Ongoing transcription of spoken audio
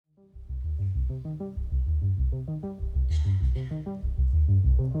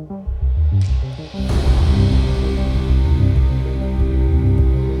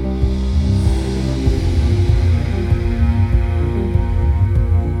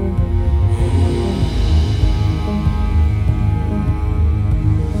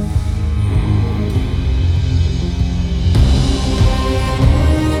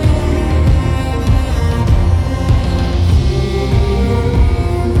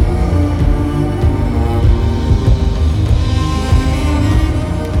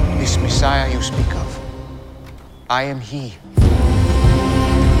Messiah you speak of, I am he.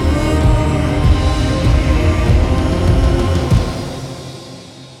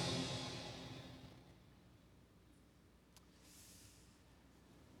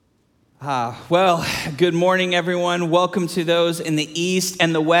 Well, good morning, everyone. Welcome to those in the East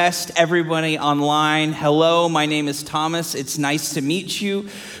and the West, everybody online. Hello, my name is Thomas. It's nice to meet you,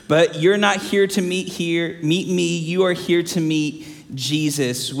 but you're not here to meet me. You are here to meet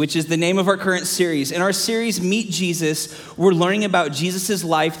Jesus, which is the name of our current series. In our series, Meet Jesus, we're learning about Jesus'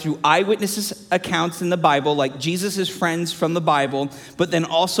 life through eyewitness accounts in the Bible, like Jesus' friends from the Bible, but then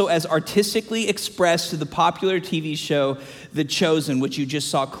also as artistically expressed through the popular TV show, The Chosen, which you just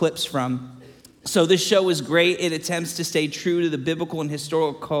saw clips from. So this show is great. It attempts to stay true to the biblical and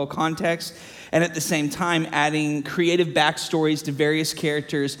historical context, and at the same time adding creative backstories to various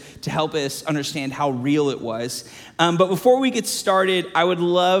characters to help us understand how real it was. But before we get started, I would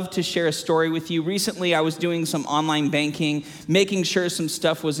love to share a story with you. Recently, I was doing some online banking, making sure some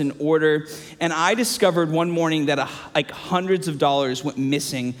stuff was in order, and I discovered one morning that hundreds of dollars went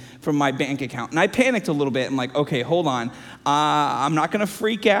missing from my bank account. And I panicked a little bit. I'm like, okay, hold on. I'm not going to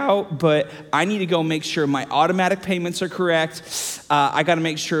freak out, but I need to go make sure my automatic payments are correct. I got to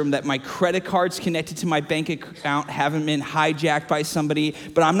make sure that my credit cards connected to my bank account haven't been hijacked by somebody.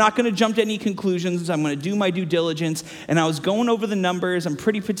 But I'm not going to jump to any conclusions. I'm going to do my due diligence. And I was going over the numbers. I'm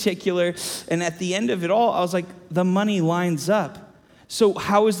pretty particular. And at the end of it all, I was like, the money lines up. So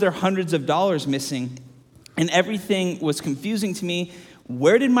how is there hundreds of dollars missing? And everything was confusing to me.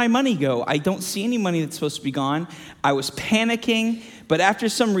 Where did my money go? I don't see any money that's supposed to be gone. I was panicking, but after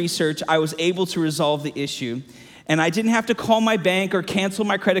some research, I was able to resolve the issue. And I didn't have to call my bank or cancel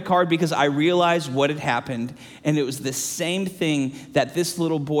my credit card because I realized what had happened. And it was the same thing that this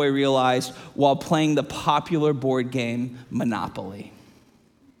little boy realized while playing the popular board game Monopoly.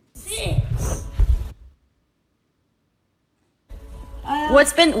 6.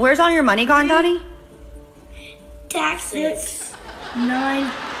 Where's all your money gone, Donnie? Taxes. 6,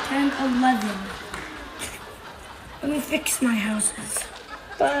 9, 10, 11. Let me fix my houses.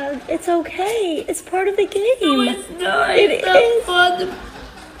 But it's okay. It's part of the game. No, it's not. It's not fun.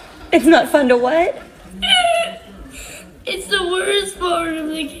 It's not fun to what? It's the worst part of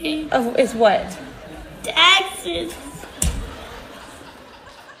the game. Oh, it's what? Taxes.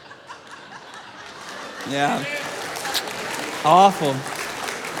 Yeah. Awful.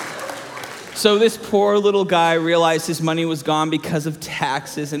 So this poor little guy realized his money was gone because of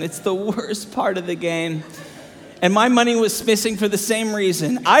taxes, and it's the worst part of the game. And my money was missing for the same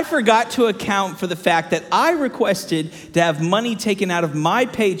reason. I forgot to account for the fact that I requested to have money taken out of my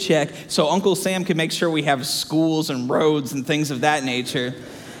paycheck so Uncle Sam could make sure we have schools and roads and things of that nature.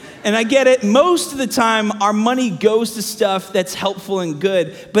 And I get it, most of the time our money goes to stuff that's helpful and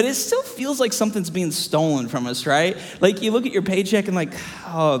good, but it still feels like something's being stolen from us, right? Like you look at your paycheck and like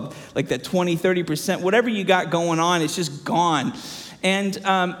that 20, 30%, whatever you got going on, it's just gone. And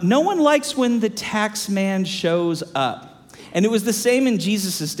no one likes when the tax man shows up. And it was the same in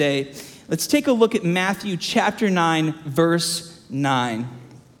Jesus' day. Let's take a look at Matthew chapter 9, verse 9.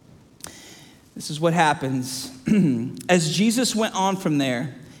 This is what happens. As Jesus went on from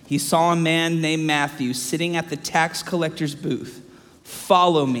there, he saw a man named Matthew sitting at the tax collector's booth.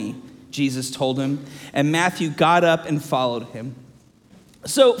 "Follow me," Jesus told him. And Matthew got up and followed him.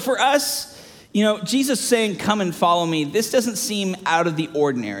 So for us, Jesus saying, "Come and follow me," this doesn't seem out of the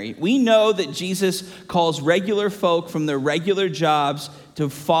ordinary. We know that Jesus calls regular folk from their regular jobs to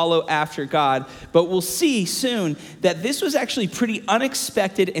follow after God, but we'll see soon that this was actually pretty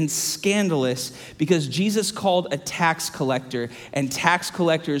unexpected and scandalous because Jesus called a tax collector, and tax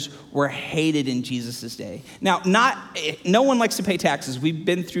collectors were hated in Jesus' day. Now, no one likes to pay taxes. We've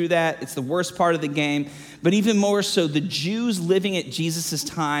been through that. It's the worst part of the game, but even more so, the Jews living at Jesus'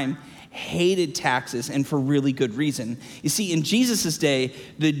 time hated taxes, and for really good reason. You see, in Jesus' day,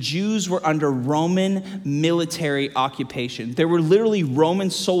 the Jews were under Roman military occupation. There were literally Roman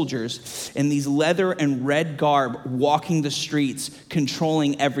soldiers in these leather and red garb walking the streets,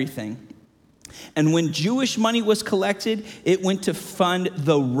 controlling everything. And when Jewish money was collected, it went to fund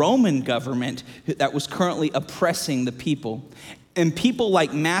the Roman government that was currently oppressing the people. And people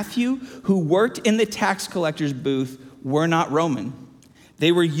like Matthew, who worked in the tax collector's booth, were not Roman.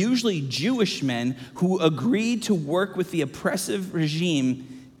 They were usually Jewish men who agreed to work with the oppressive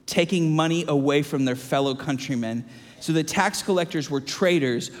regime, taking money away from their fellow countrymen. So the tax collectors were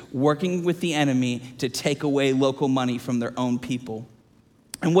traitors working with the enemy to take away local money from their own people.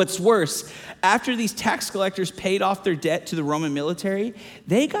 And what's worse, after these tax collectors paid off their debt to the Roman military,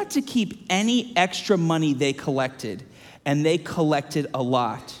 they got to keep any extra money they collected, and they collected a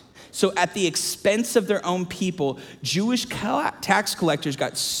lot. So at the expense of their own people, Jewish tax collectors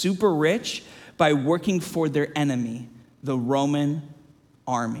got super rich by working for their enemy, the Roman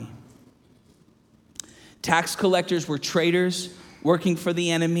army. Tax collectors were traitors, working for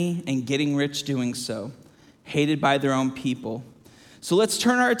the enemy and getting rich doing so, hated by their own people. So let's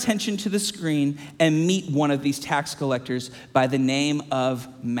turn our attention to the screen and meet one of these tax collectors by the name of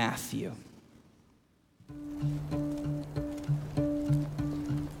Matthew.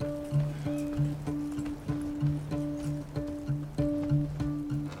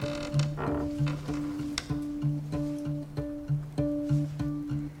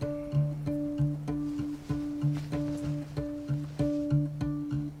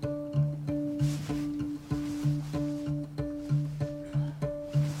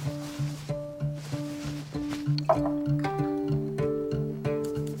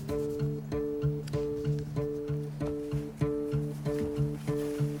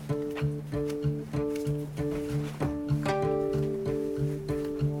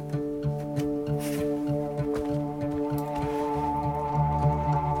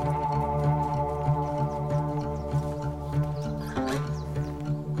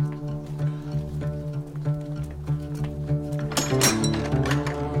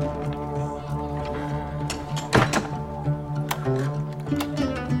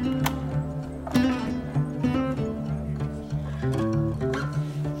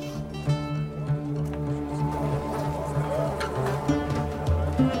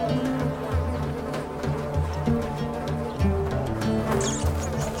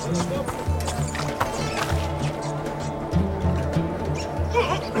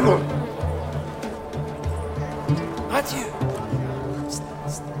 Matthew!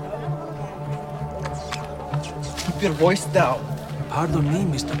 Keep your voice down. Pardon me,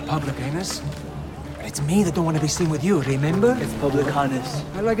 Mr. Publicanus. But it's me that don't want to be seen with you, remember? It's Publicanus.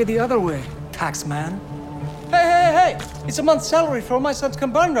 I like it the other way, tax man. Hey! It's a month's salary for all my sons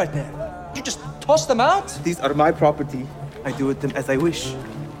combined right there. You just toss them out? These are my property. I do with them as I wish.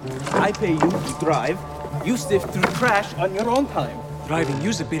 I pay you to drive. You sift through trash on your own time. Driving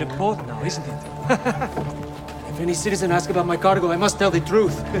you's a bit of both now, isn't it? If any citizen asks about my cargo, I must tell the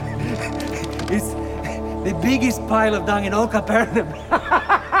truth. It's the biggest pile of dung in all Capernaum.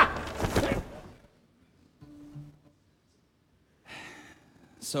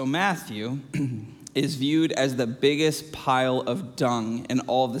 So Matthew is viewed as the biggest pile of dung in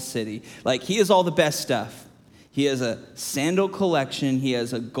all of the city. Like, he has all the best stuff. He has a sandal collection. He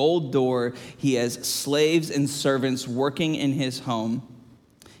has a gold door. He has slaves and servants working in his home.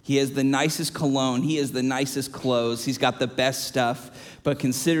 He has the nicest cologne. He has the nicest clothes. He's got the best stuff, but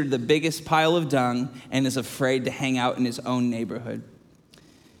considered the biggest pile of dung and is afraid to hang out in his own neighborhood.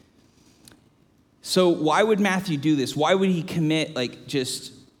 So why would Matthew do this? Why would he commit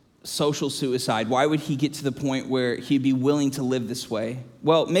just social suicide? Why would he get to the point where he'd be willing to live this way?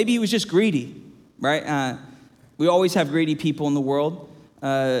 Well, maybe he was just greedy, right? We always have greedy people in the world.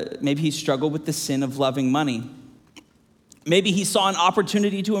 Maybe he struggled with the sin of loving money. Maybe he saw an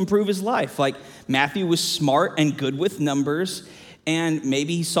opportunity to improve his life. Like, Matthew was smart and good with numbers, and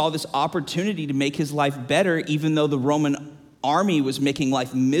maybe he saw this opportunity to make his life better, even though the Roman army was making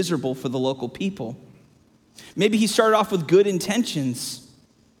life miserable for the local people. Maybe he started off with good intentions,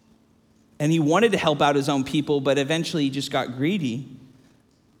 and he wanted to help out his own people, but eventually he just got greedy.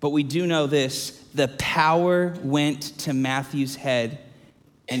 But we do know this: the power went to Matthew's head,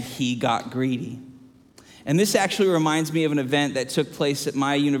 and he got greedy. And this actually reminds me of an event that took place at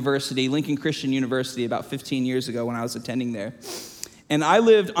my university, Lincoln Christian University, about 15 years ago when I was attending there. And I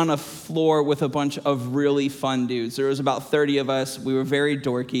lived on a floor with a bunch of really fun dudes. There was about 30 of us. We were very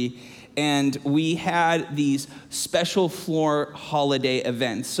dorky. And we had these special floor holiday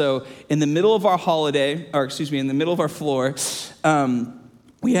events. So in the middle of our floor,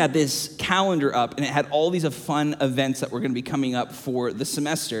 we had this calendar up, and it had all these fun events that were going to be coming up for the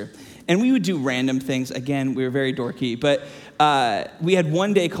semester. And we would do random things. Again, we were very dorky. But we had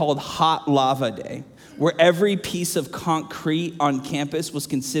one day called Hot Lava Day, where every piece of concrete on campus was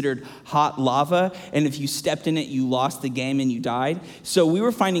considered hot lava, and if you stepped in it, you lost the game and you died. So we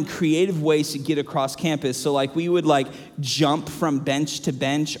were finding creative ways to get across campus. So like we would like jump from bench to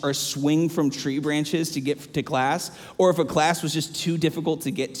bench or swing from tree branches to get to class. Or if a class was just too difficult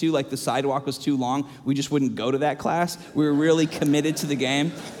to get to, like the sidewalk was too long, we just wouldn't go to that class. We were really committed to the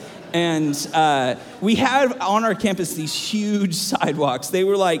game. And we had on our campus these huge sidewalks. They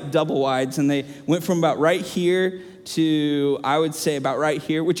were like double wides, and they went from about right here to, I would say, about right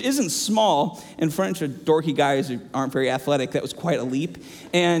here, which isn't small. In front of dorky guys who aren't very athletic, that was quite a leap.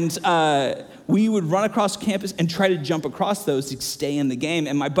 And we would run across campus and try to jump across those to stay in the game.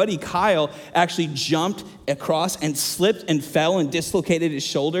 And my buddy Kyle actually jumped across and slipped and fell and dislocated his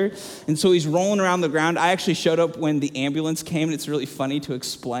shoulder. And so he's rolling around the ground. I actually showed up when the ambulance came, and it's really funny to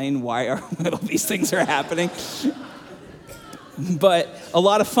explain why all these things are happening. But a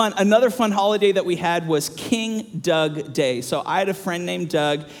lot of fun. Another fun holiday that we had was King Doug Day. So I had a friend named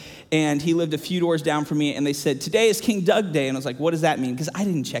Doug, and he lived a few doors down from me, and they said, today is King Doug Day. And I was like, what does that mean? Because I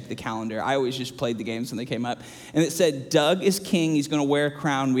didn't check the calendar. I always just played the games when they came up. And it said, Doug is king. He's going to wear a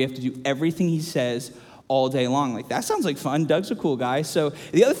crown. We have to do everything he says all day long. Like, that sounds like fun. Doug's a cool guy. So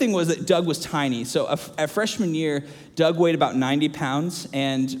the other thing was that Doug was tiny. So at freshman year, Doug weighed about 90 pounds,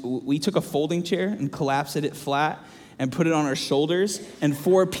 and we took a folding chair and collapsed it flat and put it on our shoulders, and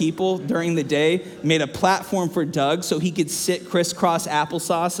 4 people during the day made a platform for Doug so he could sit crisscross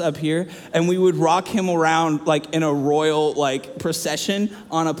applesauce up here, and we would rock him around like in a royal like procession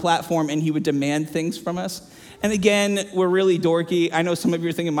on a platform, and he would demand things from us. And again, we're really dorky. I know some of you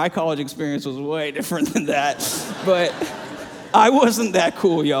are thinking my college experience was way different than that, but I wasn't that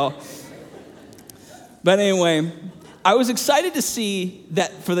cool, y'all. But anyway, I was excited to see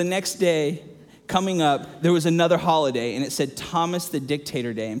that for the next day, coming up, there was another holiday, and it said Thomas the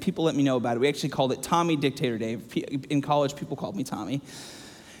Dictator Day, and people let me know about it. We actually called it Tommy Dictator Day. In college, people called me Tommy.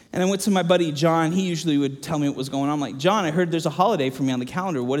 And I went to my buddy John. He usually would tell me what was going on. I'm like, John, I heard there's a holiday for me on the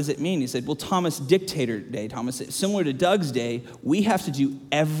calendar. What does it mean? He said, well, Thomas Dictator Day, Thomas. Similar to Doug's Day, we have to do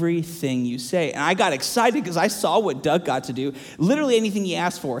everything you say. And I got excited because I saw what Doug got to do. Literally anything he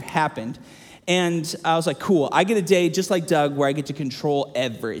asked for happened. And I was like, cool, I get a day just like Doug where I get to control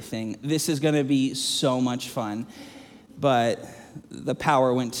everything. This is going to be so much fun. But the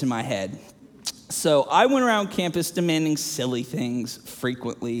power went to my head. So I went around campus demanding silly things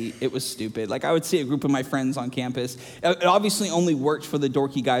frequently. It was stupid. Like, I would see a group of my friends on campus. It obviously only worked for the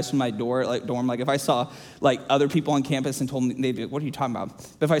dorky guys from my dorm. Like, if I saw, like, other people on campus and told me, they'd be like, what are you talking about?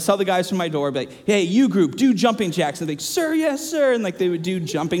 But if I saw the guys from my dorm, I'd be like, hey, you group, do jumping jacks. And they'd be like, sir, yes, sir. And, like, they would do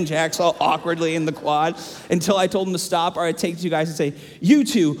jumping jacks all awkwardly in the quad until I told them to stop. Or I'd take 2 guys and say, you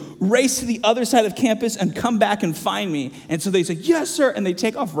 2, race to the other side of campus and come back and find me. And so they'd say, yes, sir. And they'd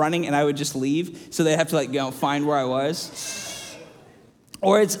take off running, and I would just leave. So they'd have to, like, find where I was.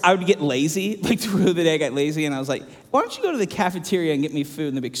 Or I would get lazy. Like, through the day I got lazy, and I was like, why don't you go to the cafeteria and get me food?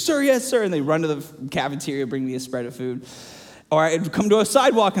 And they'd be like, sir, yes, sir. And they'd run to the cafeteria, bring me a spread of food. Or I'd come to a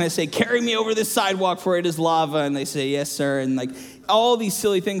sidewalk, and I'd say, carry me over this sidewalk, for it is lava. And they say, yes, sir. And, like, all these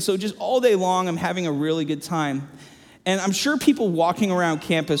silly things. So just all day long, I'm having a really good time. And I'm sure people walking around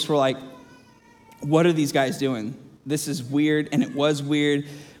campus were like, what are these guys doing? This is weird. And it was weird.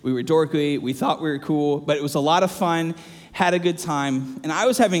 We were dorky, we thought we were cool, but it was a lot of fun, had a good time, and I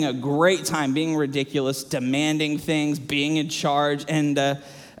was having a great time being ridiculous, demanding things, being in charge, and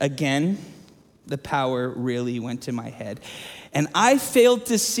again, the power really went to my head. And I failed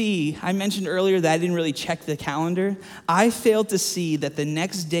to see, I mentioned earlier that I didn't really check the calendar. I failed to see that the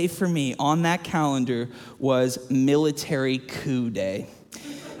next day for me on that calendar was Military Coup Day.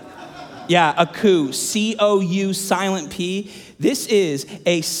 Yeah, a coup, C-O-U, silent P. This is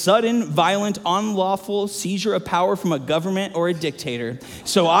a sudden, violent, unlawful seizure of power from a government or a dictator.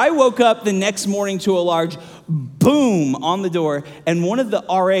 So I woke up the next morning to a large boom on the door, and one of the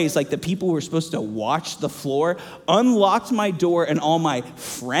RAs, like the people who were supposed to watch the floor, unlocked my door, and all my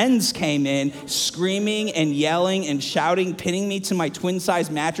friends came in, screaming and yelling and shouting, pinning me to my twin-size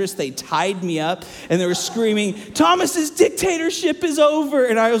mattress. They tied me up, and they were screaming, Thomas's dictatorship is over.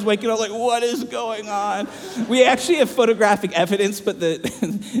 And I was waking up like, what is going on? We actually have photographic evidence, but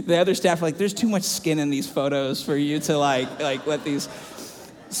the other staff were like, there's too much skin in these photos for you to like let these.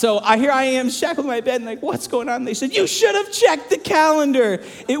 So here I am shackled in my bed and like, what's going on? They said, you should have checked the calendar.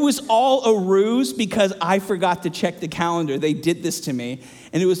 It was all a ruse because I forgot to check the calendar. They did this to me.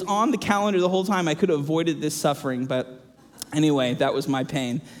 And it was on the calendar the whole time. I could have avoided this suffering. But anyway, that was my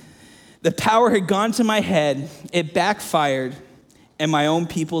pain. The power had gone to my head. It backfired. And my own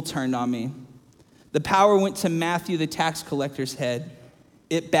people turned on me. The power went to Matthew, the tax collector's head.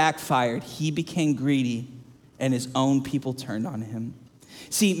 it backfired. He became greedy, and his own people turned on him.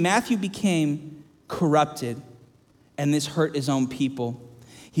 See, Matthew became corrupted, and this hurt his own people.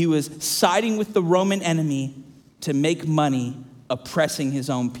 He was siding with the Roman enemy to make money, oppressing his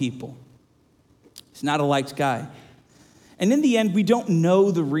own people. He's not a liked guy. And in the end, we don't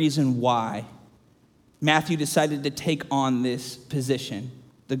know the reason why Matthew decided to take on this position,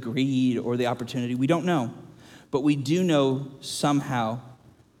 the greed or the opportunity. We don't know. But we do know somehow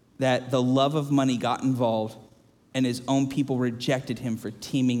that the love of money got involved and his own people rejected him for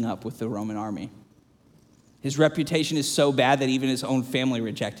teaming up with the Roman army. His reputation is so bad that even his own family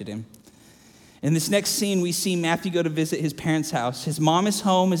rejected him. In this next scene, we see Matthew go to visit his parents' house. His mom is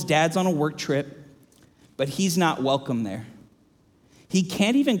home, his dad's on a work trip, but he's not welcome there. He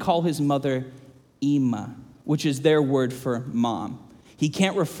can't even call his mother Ima, which is their word for mom. He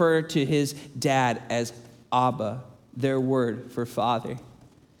can't refer to his dad as Abba, their word for father.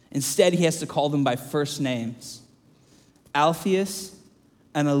 Instead, he has to call them by first names, Alphaeus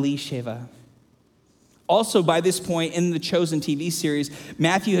and Elisheva. Also, by this point in the Chosen TV series,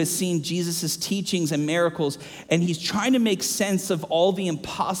 Matthew has seen Jesus' teachings and miracles, and he's trying to make sense of all the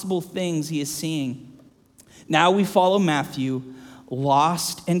impossible things he is seeing. Now we follow Matthew,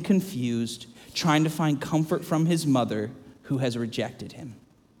 lost and confused, trying to find comfort from his mother who has rejected him.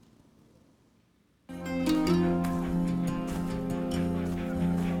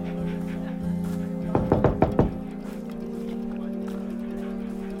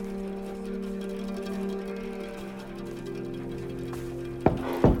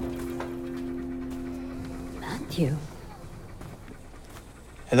 Matthew.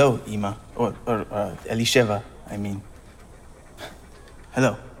 Hello, Ima. Or Elisheva, I mean.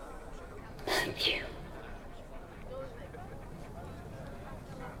 Hello. Matthew.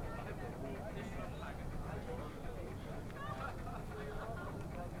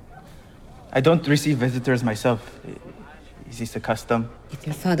 I don't receive visitors myself. Is this a custom? If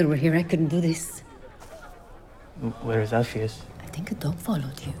your father were here, I couldn't do this. Where is Alphaeus? I think a dog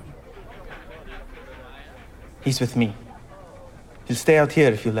followed you. He's with me. He'll stay out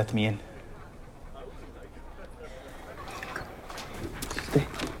here if you let me in. Stay.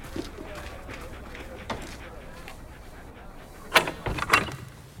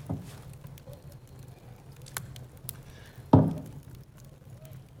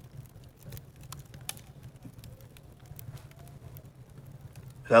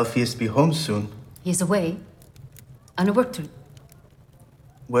 Will Alphaeus be home soon? He's away. On a work trip.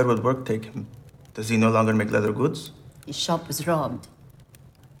 Where will work take him? Does he no longer make leather goods? His shop was robbed.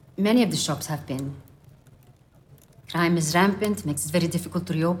 Many of the shops have been. Crime is rampant, makes it very difficult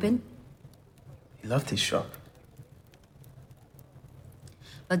to reopen. He loved his shop.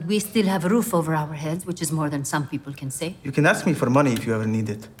 But we still have a roof over our heads, which is more than some people can say. You can ask me for money if you ever need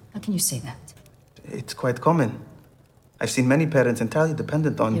it. How can you say that? It's quite common. I've seen many parents entirely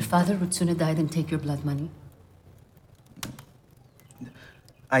dependent on... Your father would sooner die than take your blood money.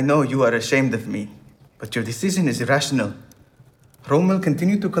 I know you are ashamed of me, but your decision is irrational. Rome will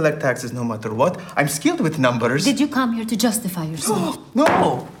continue to collect taxes no matter what. I'm skilled with numbers. Did you come here to justify yourself?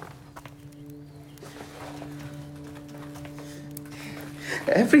 No!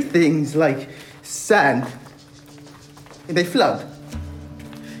 Everything's like sand in a flood.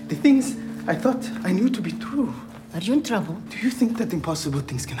 The things I thought I knew to be true. Are you in trouble? Do you think that impossible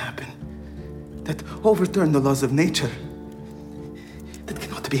things can happen? That overturn the laws of nature? That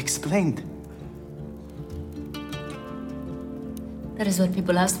cannot be explained? That is what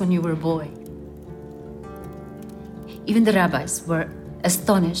people asked when you were a boy. Even the rabbis were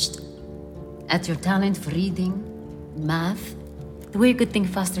astonished at your talent for reading, math, the way you could think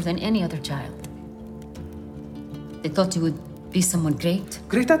faster than any other child. They thought you would be someone great.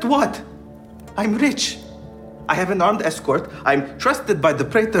 Great at what? I'm rich. I have an armed escort. I'm trusted by the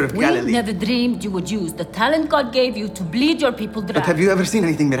praetor of Galilee. We never dreamed you would use the talent God gave you to bleed your people dry. But have you ever seen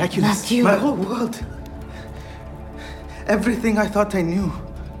anything miraculous? Matthew. My whole world. Everything I thought I knew.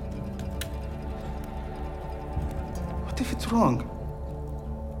 What if it's wrong?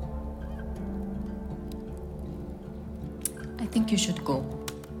 I think you should go.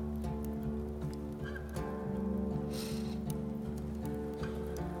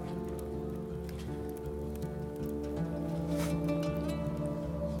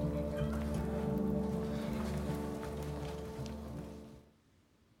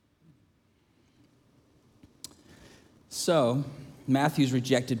 So, Matthew's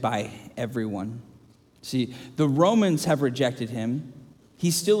rejected by everyone. See, the Romans have rejected him.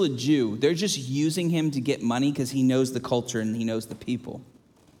 He's still a Jew. They're just using him to get money because he knows the culture and he knows the people.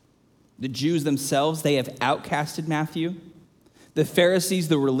 The Jews themselves, they have outcasted Matthew. The Pharisees,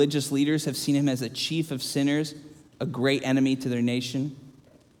 the religious leaders, have seen him as a chief of sinners, a great enemy to their nation,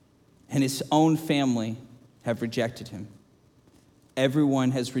 and his own family have rejected him.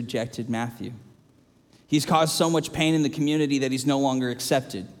 Everyone has rejected Matthew. He's caused so much pain in the community that he's no longer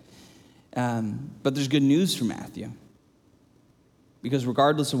accepted. But there's good news for Matthew. Because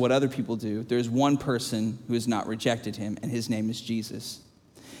regardless of what other people do, there's one person who has not rejected him, and his name is Jesus.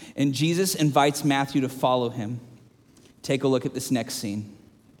 And Jesus invites Matthew to follow him. Take a look at this next scene.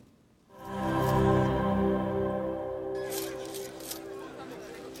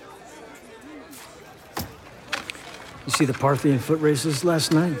 You see the Parthian foot races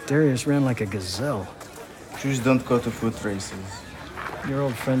last night? Darius ran like a gazelle. Jews don't go to foot races. Your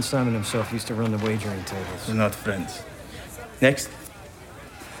old friend Simon himself used to run the wagering tables. We're not friends. Next.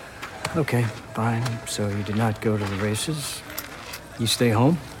 Okay, fine. So you did not go to the races? You stay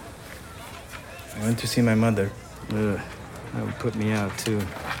home? I went to see my mother. Ugh, that would put me out, too.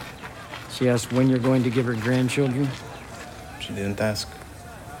 She asked when you're going to give her grandchildren? She didn't ask.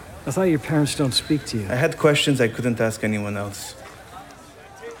 I thought your parents don't speak to you. I had questions I couldn't ask anyone else.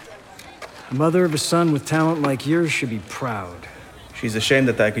 The mother of a son with talent like yours should be proud. She's ashamed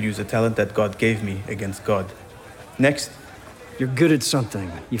that I could use a talent that God gave me against God. Next. You're good at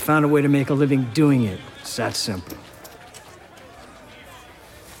something. You found a way to make a living doing it. It's that simple.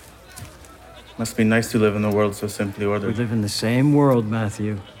 Must be nice to live in a world so simply We ordered. live in the same world,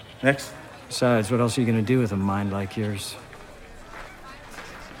 Matthew. Next. Besides, what else are you going to do with a mind like yours?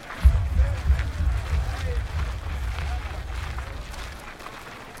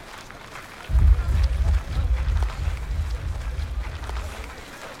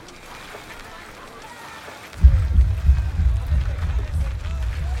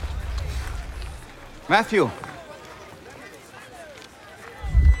 Matthew.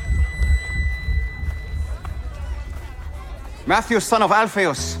 Matthew, son of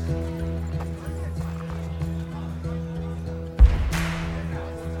Alphaeus.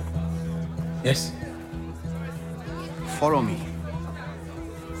 Yes. Follow me.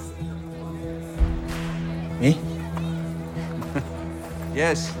 Me?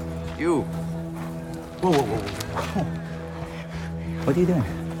 Yes, you. Whoa. What are you doing?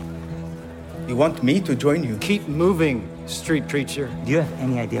 You want me to join you? Keep moving, street preacher. Do you have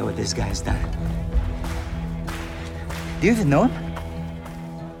any idea what this guy has done? Do you even know him?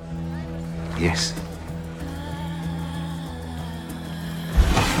 Yes.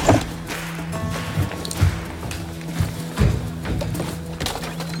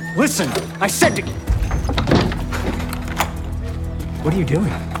 Listen, I said to... What are you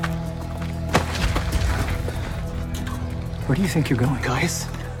doing? Where do you think you're going? Guys,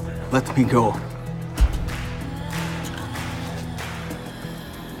 let me go.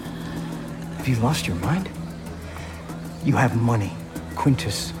 Have you lost your mind? You have money.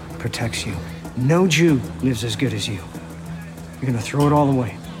 Quintus protects you. No Jew lives as good as you. You're gonna throw it all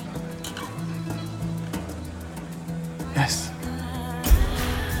away. Yes.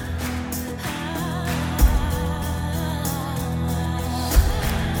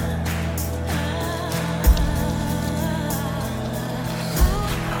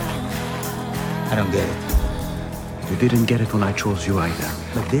 I don't get it. You didn't get it when I chose you either.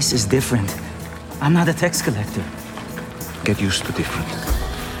 But this is different. I'm not a tax collector. Get used to different.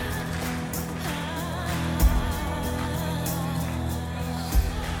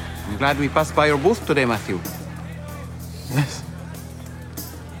 I'm glad we passed by your booth today, Matthew. Yes.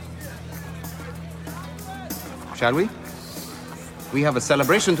 Shall we? We have a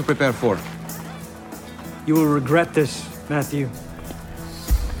celebration to prepare for. You will regret this, Matthew.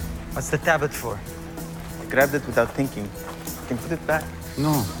 What's the tablet for? I grabbed it without thinking. You can put it back.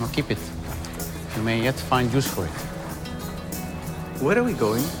 No, keep it. You may yet find use for it. Where are we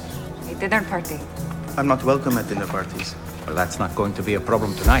going? A dinner party. I'm not welcome at dinner parties. Well, that's not going to be a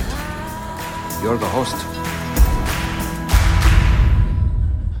problem tonight. You're the host.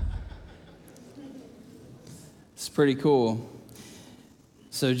 It's pretty cool.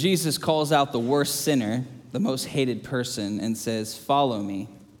 So Jesus calls out the worst sinner, the most hated person, and says, "Follow me."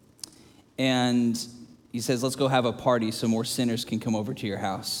 And he says, let's go have a party so more sinners can come over to your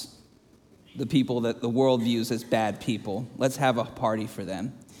house. The people that the world views as bad people. Let's have a party for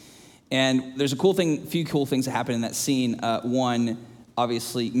them. And there's a few cool things that happen in that scene. One,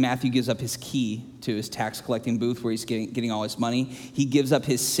 obviously, Matthew gives up his key to his tax collecting booth where he's getting all his money. He gives up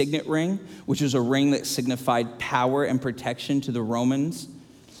his signet ring, which was a ring that signified power and protection to the Romans.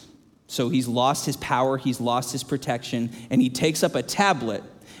 So he's lost his power, he's lost his protection, and he takes up a tablet.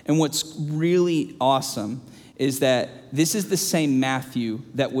 And what's really awesome is that this is the same Matthew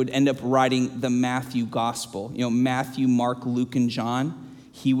that would end up writing the Matthew gospel. You know, Matthew, Mark, Luke, and John,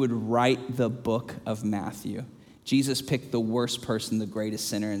 he would write the book of Matthew. Jesus picked the worst person, the greatest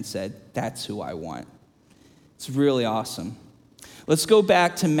sinner, and said, that's who I want. It's really awesome. Let's go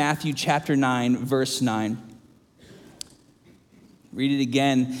back to Matthew chapter 9, verse 9. Read it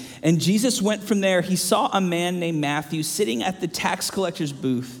again. And Jesus went from there. He saw a man named Matthew sitting at the tax collector's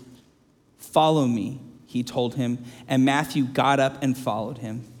booth. Follow me, he told him. And Matthew got up and followed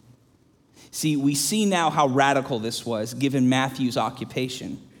him. See, we see now how radical this was, given Matthew's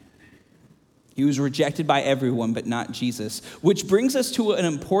occupation. He was rejected by everyone, but not Jesus. Which brings us to an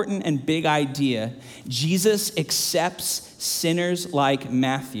important and big idea. Jesus accepts sinners like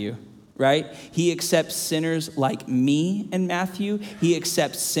Matthew, right? He accepts sinners like me and Matthew. He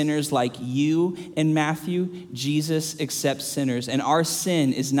accepts sinners like you and Matthew. Jesus accepts sinners. And our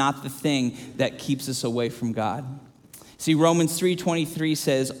sin is not the thing that keeps us away from God. See, Romans 3:23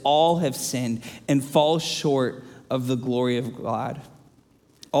 says, all have sinned and fall short of the glory of God.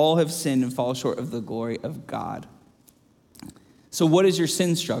 All have sinned and fall short of the glory of God. So what is your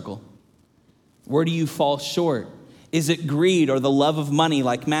sin struggle? Where do you fall short? Is it greed or the love of money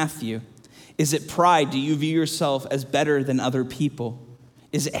like Matthew? Is it pride? Do you view yourself as better than other people?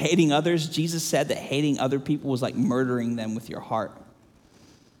 Is it hating others? Jesus said that hating other people was like murdering them with your heart.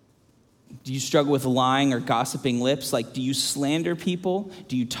 Do you struggle with lying or gossiping lips? Like, do you slander people?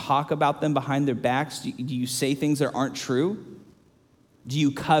 Do you talk about them behind their backs? Do you say things that aren't true? Do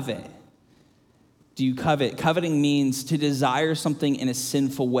you covet? Do you covet? Coveting means to desire something in a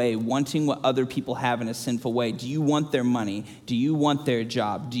sinful way, wanting what other people have in a sinful way. Do you want their money? Do you want their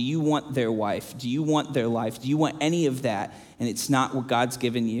job? Do you want their wife? Do you want their life? Do you want any of that? And it's not what God's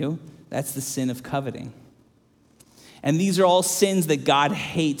given you? That's the sin of coveting. And these are all sins that God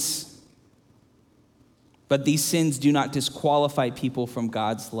hates. But these sins do not disqualify people from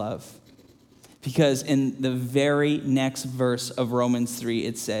God's love. Because in the very next verse of Romans 3,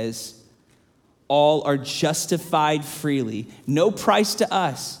 it says, all are justified freely. No price to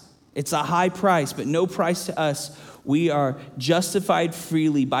us. It's a high price, but no price to us. We are justified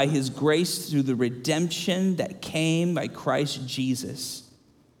freely by his grace through the redemption that came by Christ Jesus.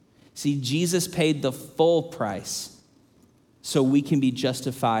 See, Jesus paid the full price so we can be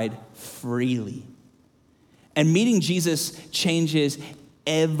justified freely. And meeting Jesus changes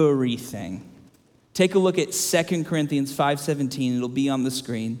everything. Take a look at 2 Corinthians 5:17. It'll be on the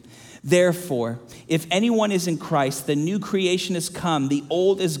screen. Therefore, if anyone is in Christ, the new creation has come, the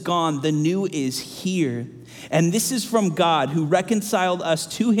old is gone, the new is here. And this is from God, who reconciled us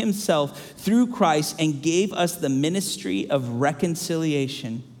to himself through Christ and gave us the ministry of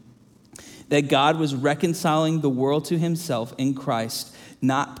reconciliation. That God was reconciling the world to himself in Christ,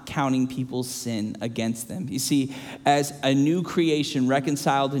 not counting people's sin against them. You see, as a new creation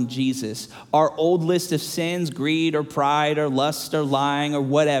reconciled in Jesus, our old list of sins, greed or pride or lust or lying or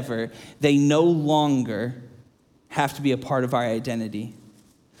whatever, they no longer have to be a part of our identity.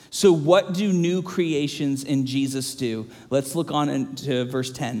 So what do new creations in Jesus do? Let's look on into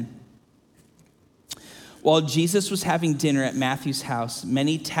verse 10. While Jesus was having dinner at Matthew's house,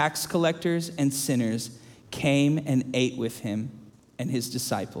 many tax collectors and sinners came and ate with him and his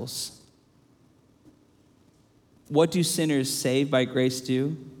disciples. What do sinners saved by grace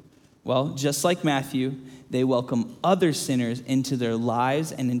do? Well, just like Matthew, they welcome other sinners into their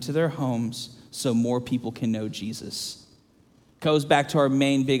lives and into their homes so more people can know Jesus. Goes back to our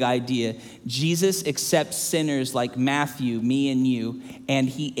main big idea. Jesus accepts sinners like Matthew, me and you, and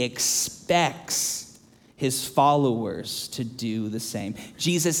he expects his followers to do the same.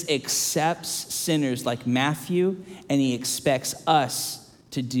 Jesus accepts sinners like Matthew, and he expects us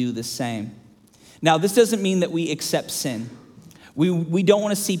to do the same. Now, this doesn't mean that we accept sin. We don't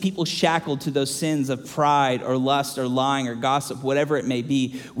want to see people shackled to those sins of pride or lust or lying or gossip, whatever it may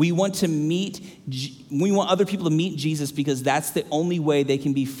be. We want other people to meet Jesus because that's the only way they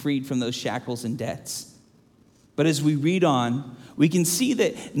can be freed from those shackles and debts. But as we read on, we can see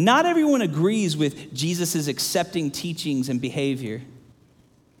that not everyone agrees with Jesus' accepting teachings and behavior.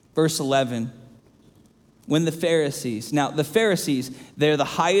 Verse 11, when the Pharisees, they're the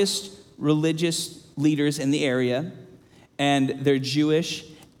highest religious leaders in the area, and they're Jewish,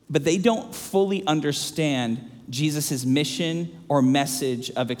 but they don't fully understand Jesus' mission or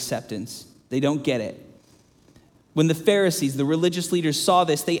message of acceptance. They don't get it. When the Pharisees, the religious leaders, saw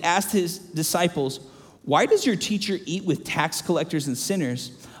this, they asked his disciples, "Why does your teacher eat with tax collectors and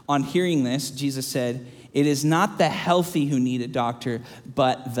sinners?" On hearing this, Jesus said, "It is not the healthy who need a doctor,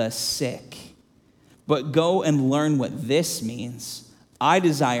 but the sick. But go and learn what this means. I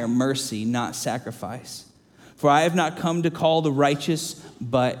desire mercy, not sacrifice." For I have not come to call the righteous,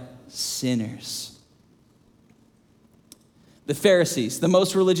 but sinners. The Pharisees, the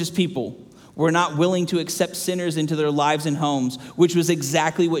most religious people, were not willing to accept sinners into their lives and homes, which was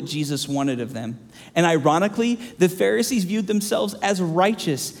exactly what Jesus wanted of them. And ironically, the Pharisees viewed themselves as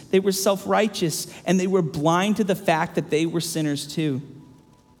righteous. They were self-righteous, and they were blind to the fact that they were sinners too.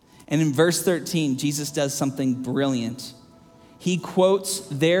 And in verse 13, Jesus does something brilliant. He quotes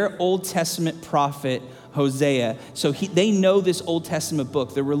their Old Testament prophet, Hosea. So they know this Old Testament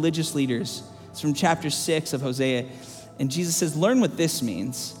book, the religious leaders. It's from chapter 6 of Hosea. And Jesus says, learn what this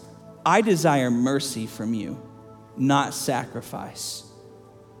means. I desire mercy from you, not sacrifice.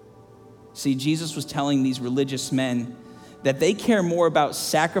 See, Jesus was telling these religious men that they care more about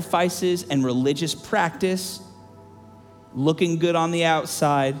sacrifices and religious practice, looking good on the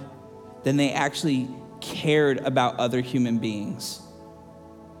outside, than they actually cared about other human beings.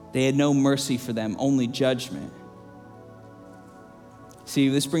 They had no mercy for them, only judgment. See,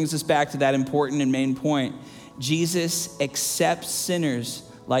 this brings us back to that important and main point. Jesus accepts sinners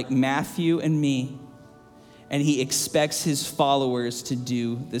like Matthew and me, and he expects his followers to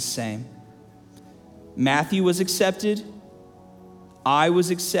do the same. Matthew was accepted, I was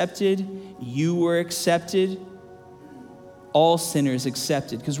accepted, you were accepted, all sinners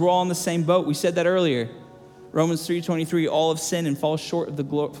accepted, because we're all in the same boat. We said that earlier. Romans 3:23, all have sinned and fall short of the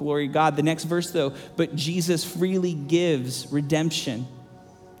glory of God. The next verse though, but Jesus freely gives redemption.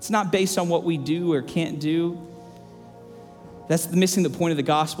 It's not based on what we do or can't do. That's missing the point of the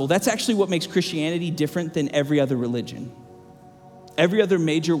gospel. That's actually what makes Christianity different than every other religion. Every other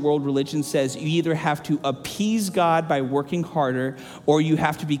major world religion says you either have to appease God by working harder, or you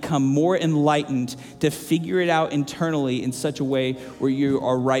have to become more enlightened to figure it out internally in such a way where you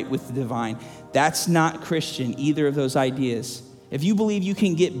are right with the divine. That's not Christian, either of those ideas. If you believe you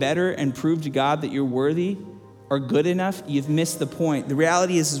can get better and prove to God that you're worthy or good enough, you've missed the point. The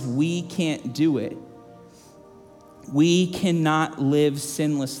reality is we can't do it. We cannot live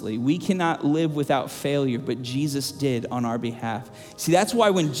sinlessly. We cannot live without failure, but Jesus did on our behalf. See, that's why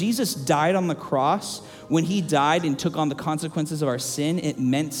when Jesus died on the cross, when he died and took on the consequences of our sin, it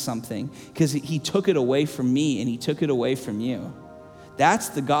meant something, because he took it away from me and he took it away from you. That's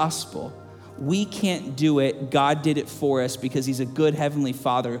the gospel. We can't do it. God did it for us because he's a good heavenly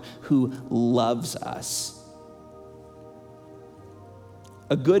Father who loves us.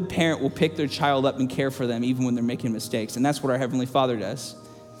 A good parent will pick their child up and care for them even when they're making mistakes. And that's what our Heavenly Father does.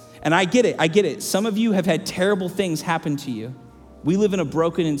 And I get it. Some of you have had terrible things happen to you. We live in a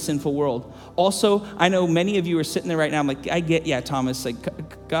broken and sinful world. Also, I know many of you are sitting there right now, I'm like, I get, yeah, Thomas,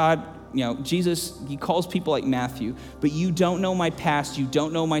 like God, Jesus, he calls people like Matthew, but you don't know my past, you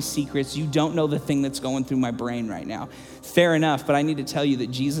don't know my secrets, you don't know the thing that's going through my brain right now. Fair enough, but I need to tell you that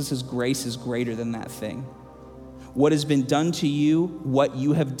Jesus' grace is greater than that thing. What has been done to you, what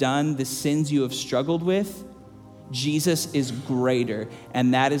you have done, the sins you have struggled with, Jesus is greater,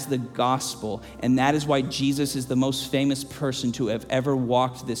 and that is the gospel, and that is why Jesus is the most famous person to have ever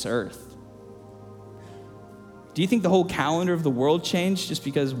walked this earth. Do you think the whole calendar of the world changed just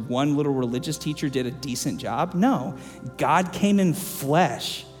because one little religious teacher did a decent job? No. God came in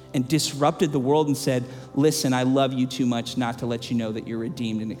flesh and disrupted the world and said, listen, I love you too much not to let you know that you're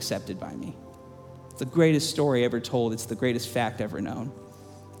redeemed and accepted by me. It's the greatest story ever told. It's the greatest fact ever known.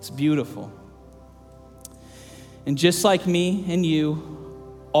 It's beautiful. And just like me and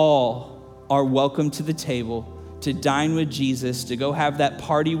you, all are welcome to the table to dine with Jesus, to go have that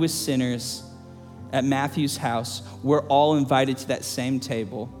party with sinners at Matthew's house. We're all invited to that same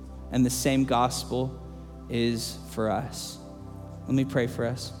table, and the same gospel is for us. Let me pray for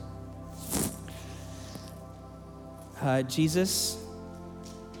us. Jesus,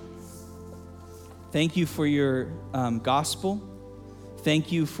 thank you for your gospel.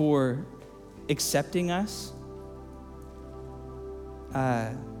 Thank you for accepting us.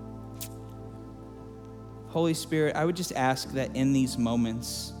 Holy Spirit, I would just ask that in these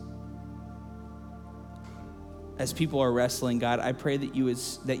moments, as people are wrestling, God, I pray that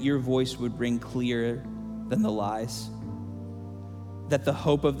your voice would ring clearer than the lies. That the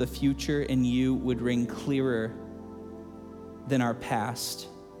hope of the future in you would ring clearer than our past.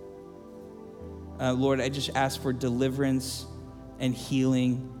 Lord, I just ask for deliverance and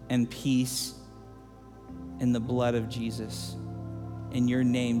healing and peace in the blood of Jesus. In your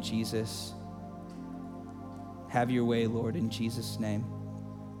name, Jesus. Have your way, Lord, in Jesus' name.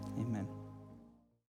 Amen.